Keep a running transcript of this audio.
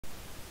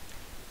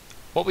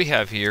What we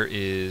have here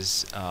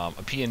is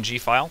a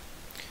PNG file.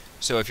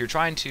 So if you're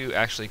trying to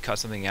actually cut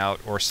something out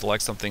or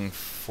select something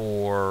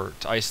to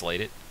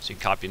isolate it, so you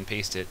copy and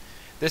paste it,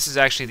 this is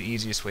actually the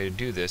easiest way to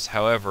do this.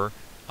 However,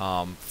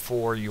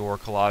 for your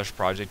collage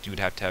project, you would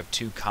have to have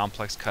two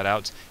complex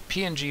cutouts.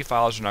 PNG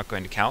files are not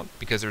going to count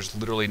because there's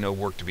literally no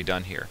work to be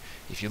done here.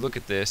 If you look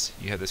at this,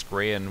 you have this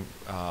gray and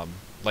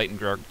light and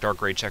dark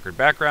gray checkered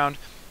background.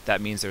 That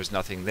means there's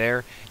nothing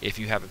there. If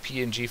you have a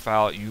PNG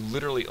file, you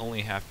literally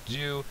only have to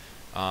do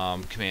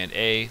Command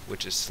A,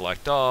 which is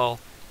select all,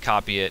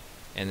 copy it,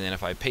 and then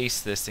if I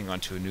paste this thing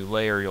onto a new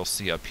layer, you'll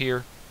see up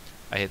here,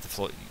 I hit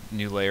the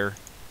new layer,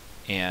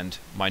 and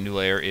my new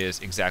layer is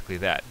exactly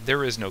that.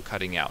 There is no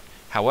cutting out.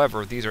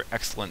 However, these are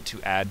excellent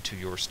to add to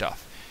your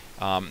stuff.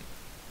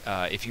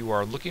 If you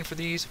are looking for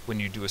these,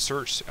 when you do a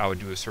search, I would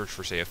do a search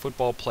for, say, a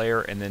football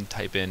player, and then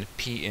type in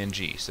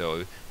PNG.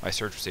 So my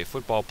search for, say,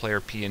 football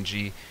player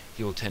PNG,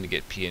 you will tend to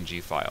get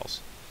PNG files.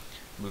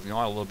 Moving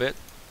on a little bit,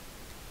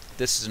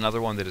 this is another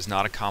one that is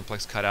not a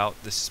complex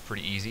cutout. This is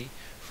pretty easy.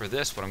 For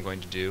this, what I'm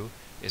going to do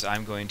is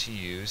I'm going to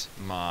use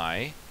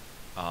my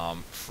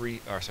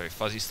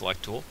Fuzzzy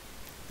Select Tool.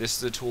 This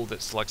is a tool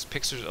that selects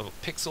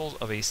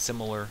pixels of a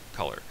similar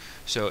color.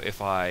 So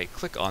if I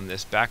click on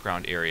this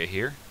background area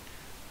here,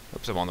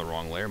 oops, I'm on the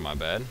wrong layer, my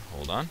bad.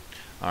 Hold on.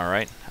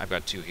 Alright, I've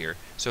got two here.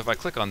 So if I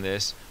click on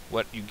this,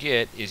 what you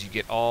get is you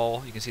get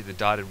all, you can see the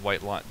dotted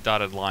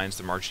lines,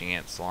 the marching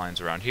ants lines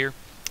around here.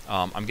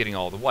 I'm getting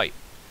all the white.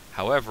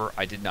 However,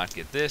 I did not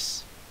get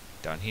this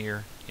down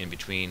here, in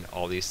between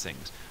all these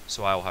things.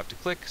 So I will have to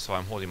click, so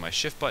I'm holding my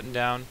shift button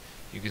down.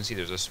 You can see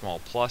there's a small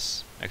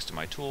plus next to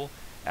my tool,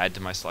 add to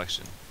my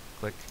selection.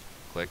 Click,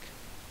 click,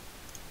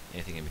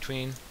 anything in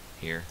between,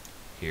 here,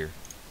 here,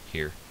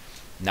 here.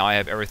 Now I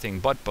have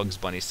everything but Bugs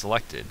Bunny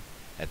selected.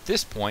 At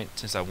this point,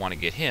 since I want to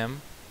get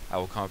him, I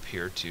will come up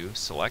here to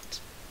select.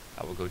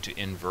 I will go to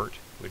invert,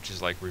 which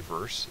is like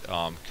reverse.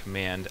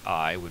 Command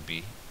I would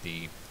be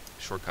the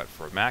shortcut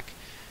for a Mac.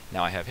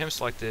 Now I have him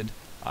selected.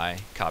 I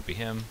copy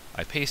him,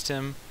 I paste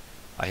him,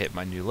 I hit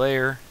my new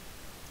layer,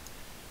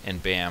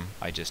 and bam,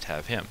 I just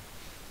have him.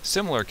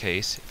 Similar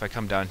case, if I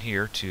come down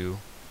here to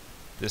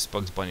this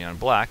Bugs Bunny on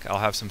black, I'll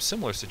have some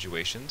similar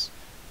situations.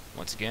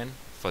 Once again,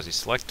 Fuzzzy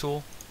Select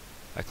Tool,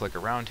 I click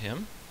around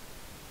him.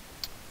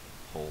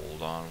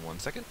 Hold on one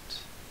second.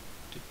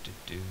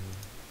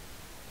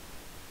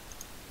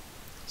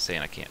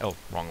 Saying I can't, oh,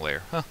 wrong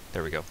layer. Huh,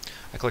 there we go.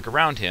 I click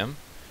around him.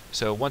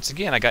 So once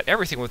again, I got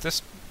everything with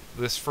this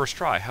first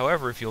try.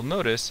 However, if you'll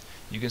notice,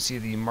 you can see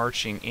the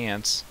marching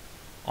ants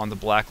on the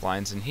black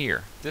lines in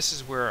here. This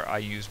is where I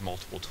use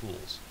multiple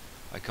tools.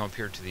 I come up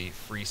here to the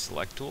free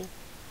select tool,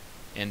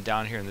 and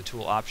down here in the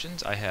tool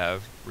options I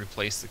have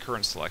replaced the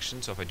current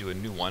selection. So if I do a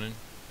new one,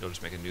 it'll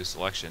just make a new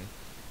selection.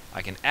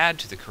 I can add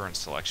to the current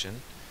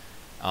selection.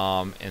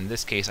 In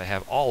this case I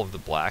have all of the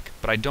black,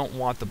 but I don't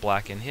want the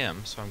black in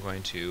him, so I'm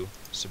going to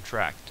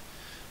subtract.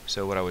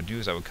 So what I would do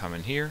is I would come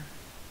in here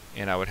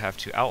and I would have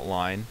to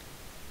outline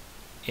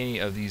any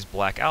of these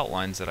black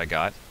outlines that I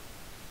got,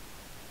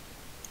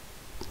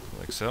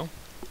 like so.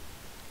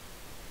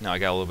 Now I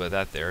got a little bit of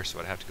that there, so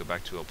I'd have to go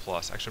back to a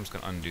plus. Actually, I'm just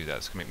going to undo that.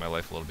 It's going to make my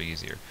life a little bit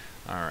easier.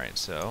 Alright,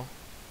 so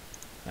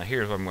now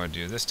here's what I'm going to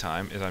do this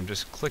time, is I'm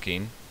just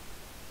clicking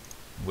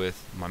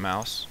with my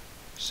mouse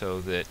so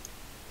that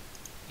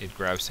it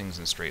grabs things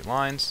in straight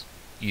lines,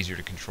 easier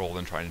to control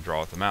than trying to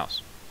draw with the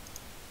mouse.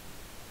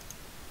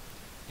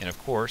 And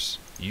of course,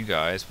 you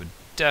guys would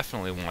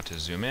definitely want to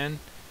zoom in,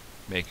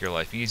 make your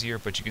life easier,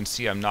 but you can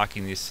see I'm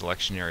knocking these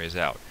selection areas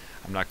out.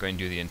 I'm not going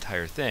to do the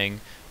entire thing,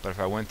 but if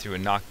I went through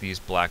and knocked these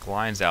black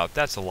lines out,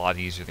 that's a lot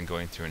easier than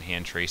going through and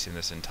hand tracing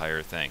this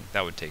entire thing.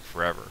 That would take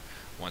forever.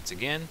 Once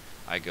again,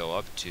 I go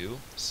up to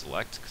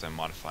select, because I'm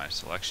modifying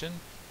selection,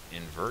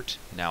 invert.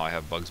 Now I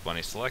have Bugs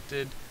Bunny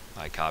selected.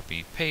 I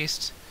copy,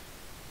 paste,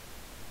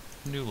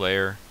 new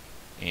layer,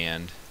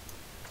 and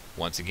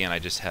once again I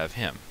just have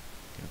him.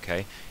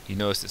 Okay, you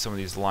notice that some of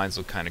these lines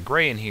look kind of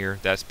gray in here.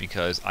 That's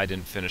because I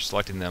didn't finish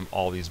selecting them.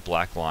 All these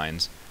black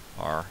lines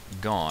are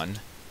gone.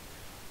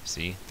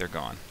 See, they're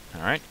gone.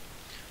 Alright,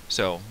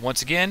 so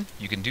once again,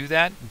 you can do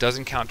that.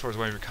 Doesn't count towards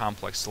one of your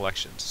complex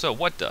selections. So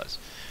what does?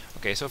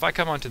 Okay, so if I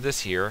come onto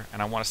this here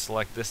and I want to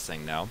select this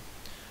thing now,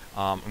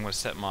 I'm going to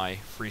set my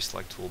free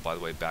select tool, by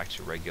the way, back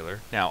to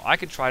regular. Now I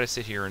could try to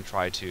sit here and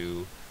try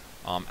to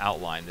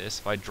outline this.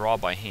 If I draw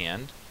by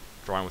hand,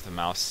 drawing with a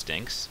mouse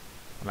stinks.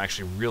 I'm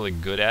actually really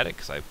good at it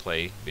because I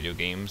play video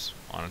games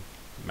on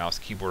a mouse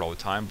keyboard all the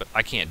time, but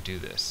I can't do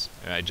this.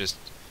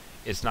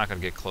 It's not going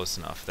to get close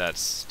enough.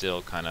 That's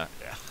still kind of,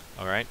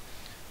 alright?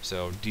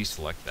 So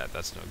deselect that,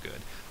 that's no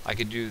good. I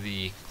could do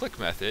the click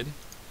method,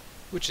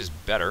 which is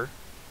better,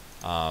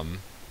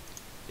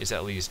 is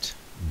at least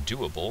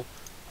doable,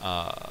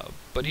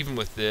 but even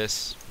with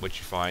this, what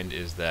you find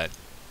is that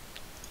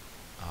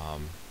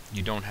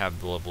you don't have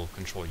the level of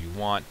control you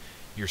want.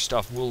 Your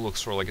stuff will look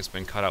sort of like it's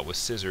been cut out with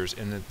scissors,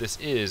 and that this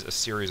is a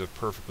series of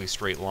perfectly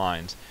straight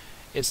lines.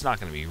 It's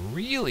not going to be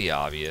really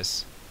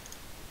obvious,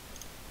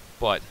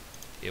 but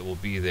it will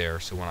be there.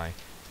 So when I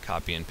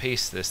copy and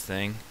paste this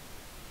thing,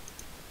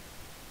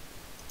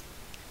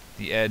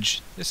 The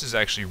edge, this is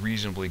actually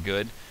reasonably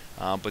good,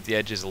 but the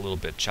edge is a little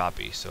bit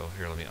choppy. So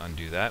here, let me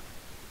undo that.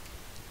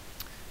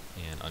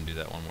 And undo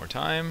that one more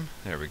time.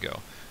 There we go.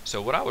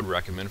 So what I would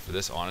recommend for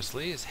this,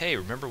 honestly, is, hey,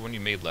 remember when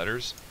you made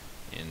letters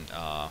in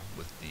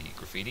with the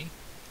graffiti?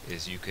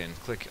 Is you can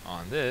click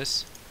on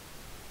this,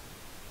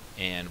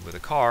 and with a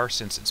car,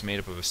 since it's made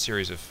up of a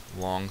series of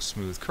long,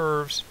 smooth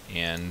curves,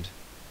 and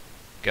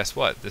guess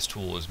what? This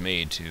tool is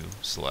made to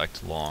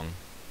select long,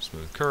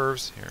 smooth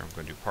curves. Here, I'm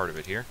going to do part of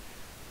it here.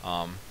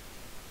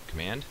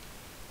 Command.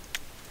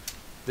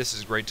 This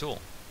is a great tool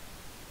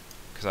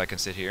because I can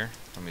sit here.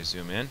 Let me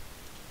zoom in.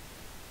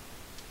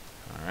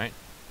 Alright,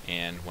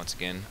 and once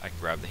again I can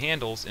grab the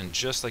handles, and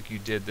just like you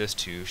did this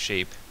to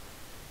shape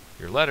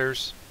your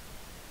letters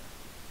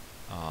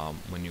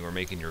when you were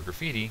making your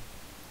graffiti,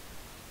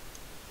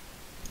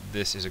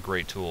 this is a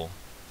great tool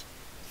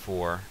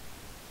for,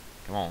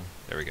 come on,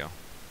 there we go.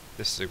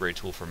 This is a great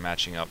tool for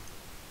matching up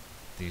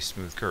these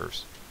smooth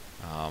curves.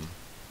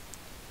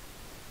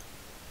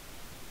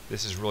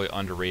 This is really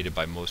underrated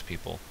by most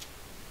people,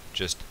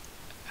 just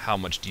how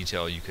much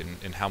detail you can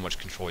and how much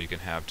control you can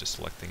have to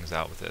select things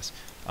out with this.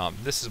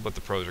 This is what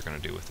the pros are going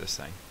to do with this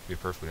thing, to be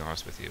perfectly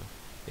honest with you.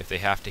 If they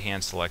have to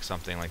hand select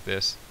something like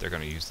this, they're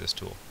going to use this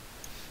tool.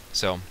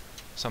 So,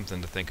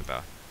 something to think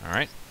about.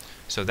 Alright,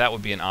 so that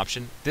would be an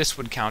option. This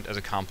would count as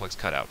a complex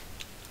cutout,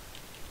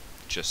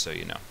 just so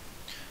you know.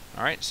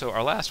 Alright, so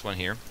our last one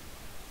here,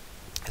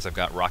 as I've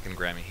got Rockin'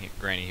 Granny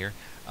here,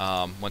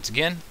 once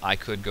again, I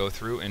could go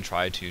through and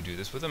try to do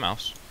this with a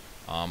mouse.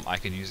 I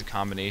could use a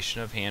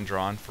combination of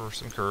hand-drawn for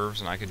some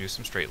curves, and I could do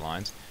some straight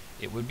lines.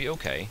 It would be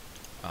okay.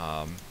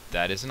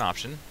 That is an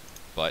option,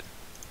 but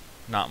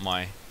not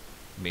my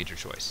major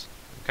choice.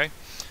 Okay?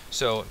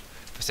 So,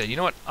 if I said, you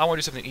know what, I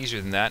want to do something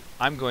easier than that,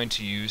 I'm going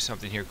to use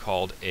something here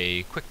called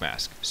a quick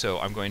mask. So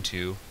I'm going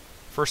to,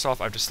 first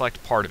off, I have to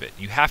select part of it.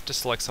 You have to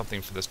select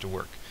something for this to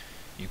work.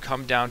 You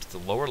come down to the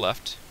lower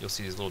left, you'll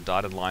see these little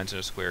dotted lines in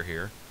a square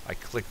here. I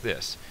click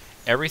this.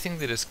 Everything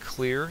that is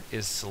clear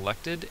is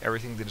selected,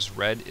 everything that is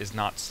red is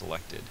not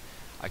selected.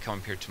 I come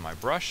up here to my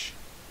brush.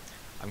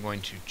 I'm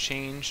going to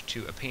change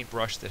to a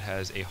paintbrush that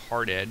has a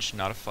hard edge,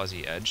 not a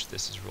fuzzy edge.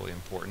 This is really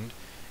important.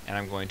 And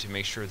I'm going to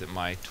make sure that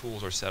my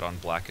tools are set on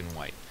black and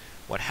white.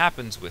 What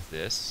happens with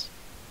this,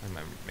 I'm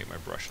going to make my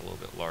brush a little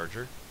bit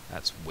larger.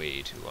 That's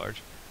way too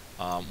large.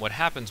 What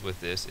happens with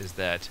this is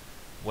that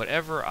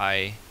whatever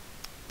I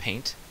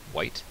paint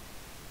white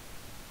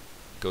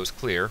goes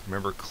clear.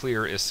 Remember,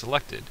 clear is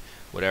selected.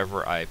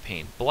 Whatever I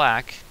paint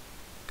black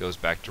goes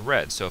back to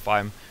red. So if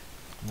I'm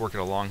working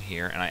along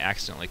here and I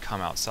accidentally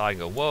come outside and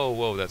go, whoa,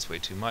 whoa, that's way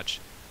too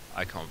much,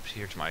 I come up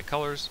here to my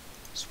colors,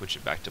 switch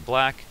it back to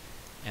black,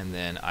 and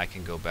then I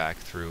can go back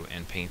through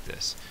and paint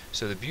this.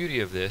 So the beauty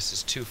of this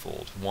is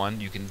twofold.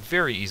 One, you can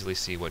very easily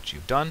see what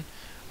you've done.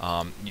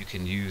 You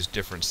can use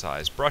different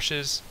size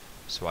brushes,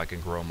 so I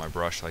can grow my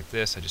brush like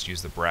this. I just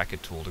use the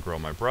bracket tool to grow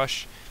my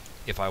brush.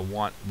 If I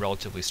want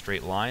relatively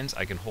straight lines,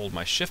 I can hold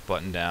my shift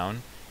button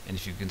down, and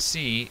if you can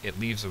see, it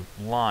leaves a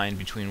line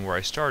between where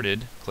I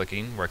started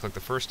clicking, where I clicked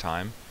the first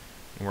time,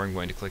 and where I'm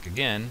going to click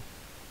again.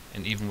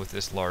 And even with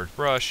this large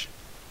brush,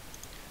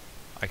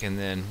 I can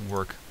then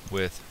work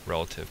with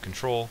relative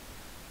control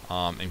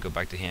and go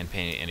back to hand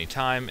painting at any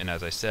time. And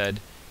as I said,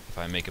 if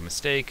I make a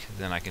mistake,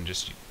 then I can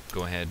just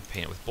go ahead and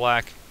paint it with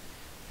black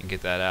and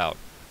get that out.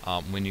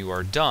 When you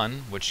are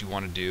done, what you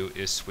want to do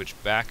is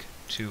switch back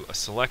to a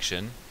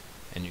selection,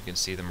 and you can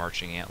see the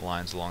marching ant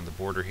lines along the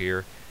border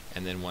here,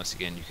 and then once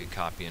again you can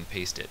copy and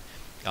paste it.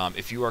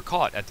 If you are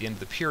caught at the end of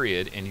the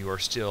period and you are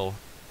still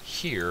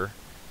here,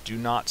 do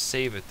not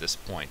save at this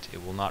point.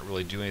 It will not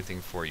really do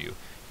anything for you.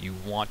 You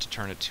want to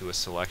turn it to a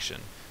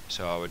selection.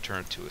 So I would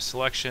turn it to a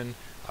selection,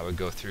 I would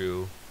go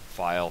through,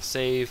 File,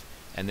 Save,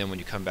 and then when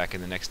you come back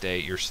in the next day,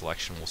 your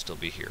selection will still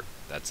be here.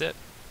 That's it.